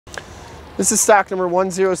This is stock number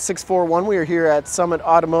 10641. We are here at Summit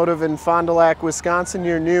Automotive in Fond du Lac, Wisconsin,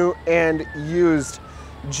 your new and used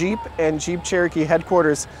Jeep and Jeep Cherokee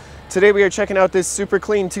headquarters. Today we are checking out this super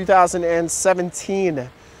clean 2017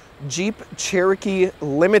 Jeep Cherokee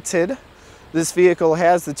Limited. This vehicle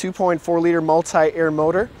has the 2.4 liter multi-air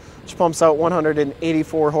motor, which pumps out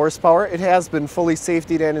 184 horsepower. It has been fully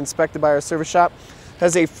safetied and inspected by our service shop.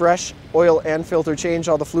 Has a fresh oil and filter change.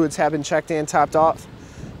 All the fluids have been checked and topped off.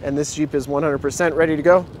 And this Jeep is 100% ready to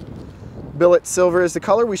go. Billet silver is the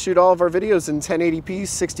color. We shoot all of our videos in 1080p,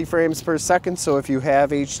 60 frames per second. So if you have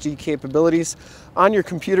HD capabilities on your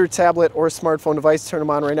computer, tablet, or smartphone device, turn them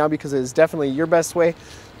on right now, because it is definitely your best way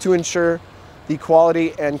to ensure the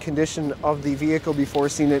quality and condition of the vehicle before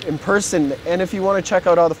seeing it in person. And if you want to check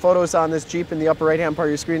out all the photos on this Jeep, in the upper right hand part of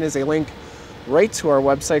your screen is a link right to our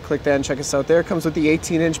website. Click that and check us out there. It comes with the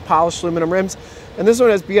 18-inch polished aluminum rims, and this one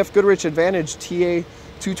has BF Goodrich Advantage TA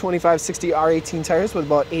 225/60 R18 tires with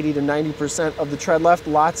about 80 to 90% of the tread left.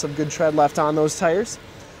 Lots of good tread left on those tires.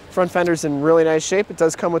 Front fender's in really nice shape. It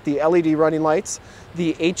does come with the LED running lights,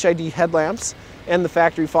 the HID headlamps, and the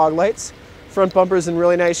factory fog lights. Front bumper's in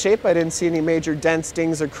really nice shape. I didn't see any major dents,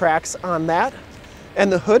 dings, or cracks on that.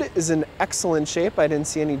 And the hood is in excellent shape. I didn't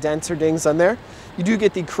see any dents or dings on there. You do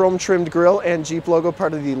get the chrome trimmed grille and Jeep logo,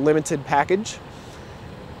 part of the limited package.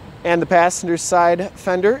 And the passenger side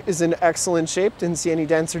fender is in excellent shape. Didn't see any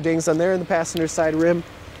dents or dings on there. And the passenger side rim,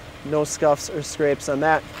 no scuffs or scrapes on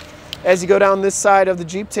that. As you go down this side of the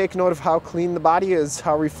Jeep, take note of how clean the body is,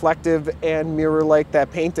 how reflective and mirror-like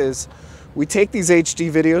that paint is. We take these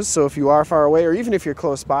HD videos, so if you are far away, or even if you're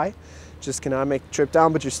close by, just cannot make the trip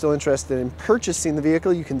down, but you're still interested in purchasing the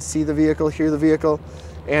vehicle, you can see the vehicle, hear the vehicle,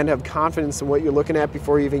 and have confidence in what you're looking at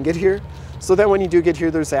before you even get here, so that when you do get here,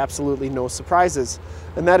 there's absolutely no surprises.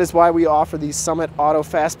 And that is why we offer the Summit Auto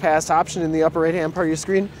Fast Pass option in the upper right hand part of your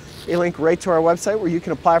screen, a link right to our website where you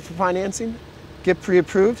can apply for financing, get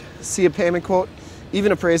pre-approved, see a payment quote,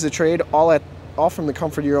 even appraise a trade, all from the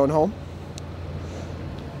comfort of your own home.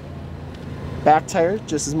 Back tire,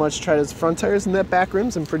 just as much tread as the front tires, and that back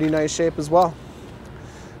rim's in pretty nice shape as well.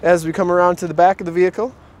 As we come around to the back of the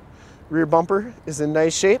vehicle, rear bumper is in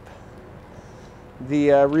nice shape.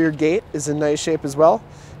 The rear gate is in nice shape as well.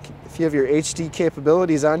 If you have your HD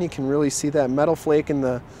capabilities on, you can really see that metal flake in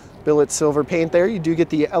the billet silver paint there. You do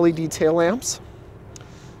get the LED tail lamps,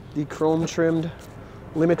 the chrome trimmed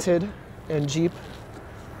Limited and Jeep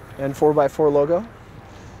and 4x4 logo.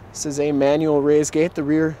 This is a manual raised gate. The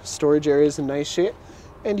rear storage area is in nice shape,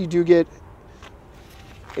 and you do get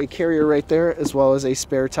a carrier right there as well as a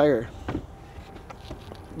spare tire.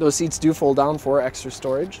 Those seats do fold down for extra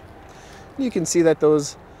storage. You can see that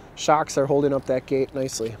those shocks are holding up that gate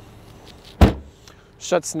nicely.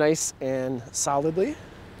 Shuts nice and solidly.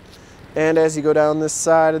 And as you go down this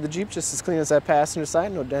side of the Jeep, just as clean as that passenger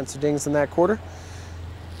side, no dents or dings in that quarter.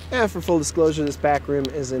 And for full disclosure, this back rim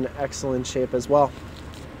is in excellent shape as well.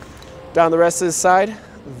 Down the rest of this side,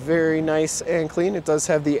 very nice and clean. It does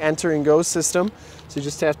have the enter and go system, so you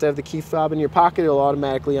just have to have the key fob in your pocket. It'll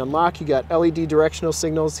automatically unlock. You got LED directional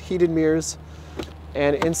signals, heated mirrors,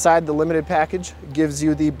 and inside the limited package gives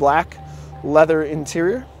you the black leather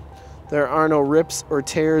interior. There are no rips or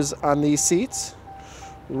tears on these seats.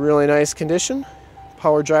 Really nice condition.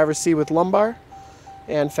 Power driver's seat with lumbar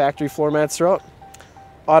and factory floor mats throughout.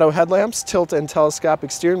 Auto headlamps, tilt and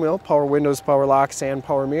telescopic steering wheel, power windows, power locks, and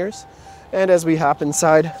power mirrors. And as we hop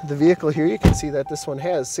inside the vehicle here, you can see that this one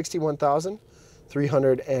has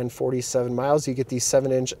 61,347 miles. You get the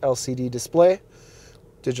 7-inch LCD display,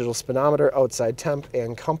 digital speedometer, outside temp,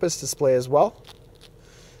 and compass display as well.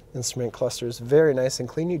 Instrument cluster is very nice and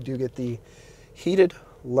clean. You do get the heated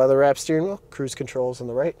leather wrap steering wheel, cruise controls on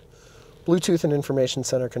the right, Bluetooth and information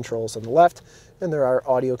center controls on the left, and there are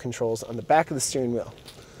audio controls on the back of the steering wheel.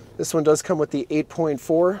 This one does come with the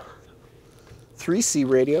 8.4 3C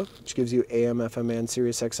radio, which gives you AM, FM, and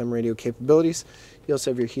Sirius XM radio capabilities. You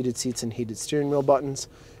also have your heated seats and heated steering wheel buttons,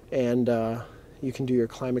 and you can do your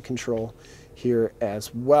climate control here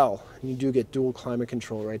as well. You do get dual climate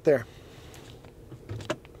control right there.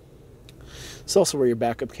 It's also where your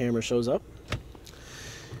backup camera shows up.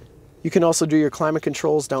 You can also do your climate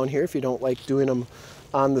controls down here if you don't like doing them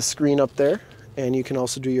on the screen up there. And you can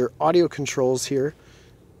also do your audio controls here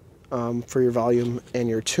for your volume and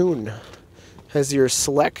your tune. Has your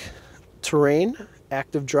select terrain,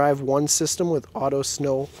 active drive 1 system with auto,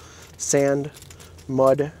 snow, sand,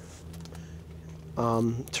 mud,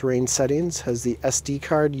 terrain settings. Has the SD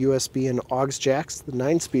card, USB, and aux jacks, the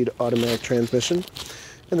 9-speed automatic transmission.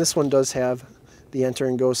 And this one does have the enter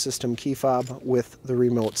and go system key fob with the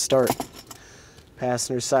remote start.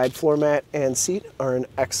 Passenger side floor mat and seat are in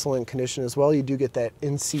excellent condition as well. You do get that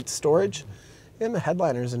in-seat storage, and the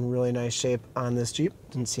headliner is in really nice shape on this Jeep.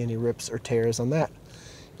 Didn't see any rips or tears on that.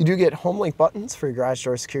 You do get home link buttons for your garage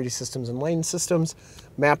door security systems and lane systems,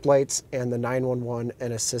 map lights, and the 911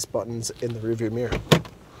 and assist buttons in the rearview mirror.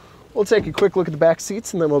 We'll take a quick look at the back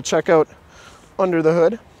seats and then we'll check out under the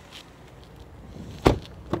hood.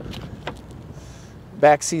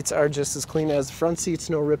 Back seats are just as clean as the front seats,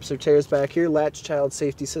 no rips or tears back here. Latch child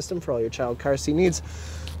safety system for all your child car seat needs.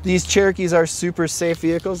 These Cherokees are super safe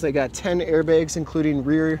vehicles. They got 10 airbags, including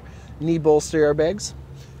rear knee bolster airbags.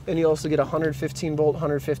 And you also get a 115 volt,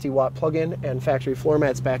 150 watt plug-in and factory floor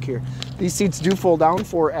mats back here. These seats do fold down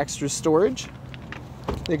for extra storage.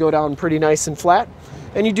 They go down pretty nice and flat.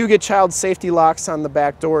 And you do get child safety locks on the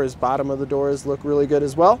back doors. Bottom of the doors look really good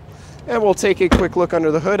as well. And we'll take a quick look under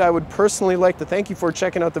the hood. I would personally like to thank you for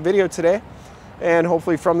checking out the video today. And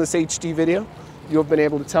hopefully from this HD video, you'll have been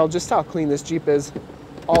able to tell just how clean this Jeep is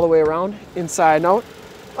all the way around, inside and out.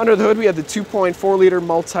 Under the hood, we have the 2.4 liter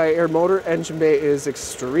multi-air motor. Engine bay is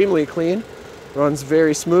extremely clean, runs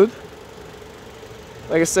very smooth.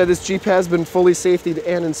 Like I said, this Jeep has been fully safetied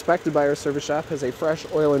and inspected by our service shop, has a fresh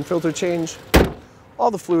oil and filter change. All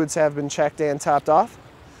the fluids have been checked and topped off.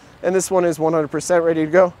 And this one is 100% ready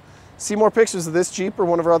to go. See more pictures of this Jeep or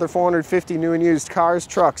one of our other 450 new and used cars,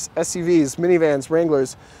 trucks, SUVs, minivans,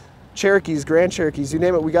 Wranglers, Cherokees, Grand Cherokees, you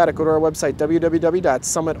name it, we got it. Go to our website,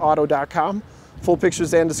 www.summitauto.com. Full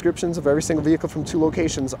pictures and descriptions of every single vehicle from 2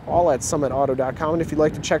 locations, all at summitauto.com. And if you'd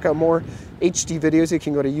like to check out more HD videos, you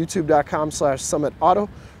can go to youtube.com/summitauto.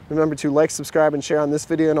 Remember to like, subscribe, and share on this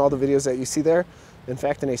video and all the videos that you see there. In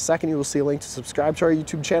fact, in a second, you will see a link to subscribe to our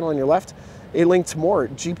YouTube channel on your left, a link to more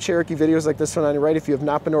Jeep Cherokee videos like this one on your right. If you have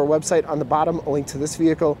not been to our website, on the bottom, a link to this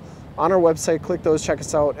vehicle on our website. Click those, check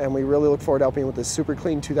us out, and we really look forward to helping you with this super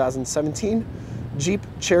clean 2017 Jeep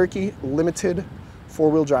Cherokee Limited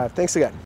 4-wheel drive. Thanks again.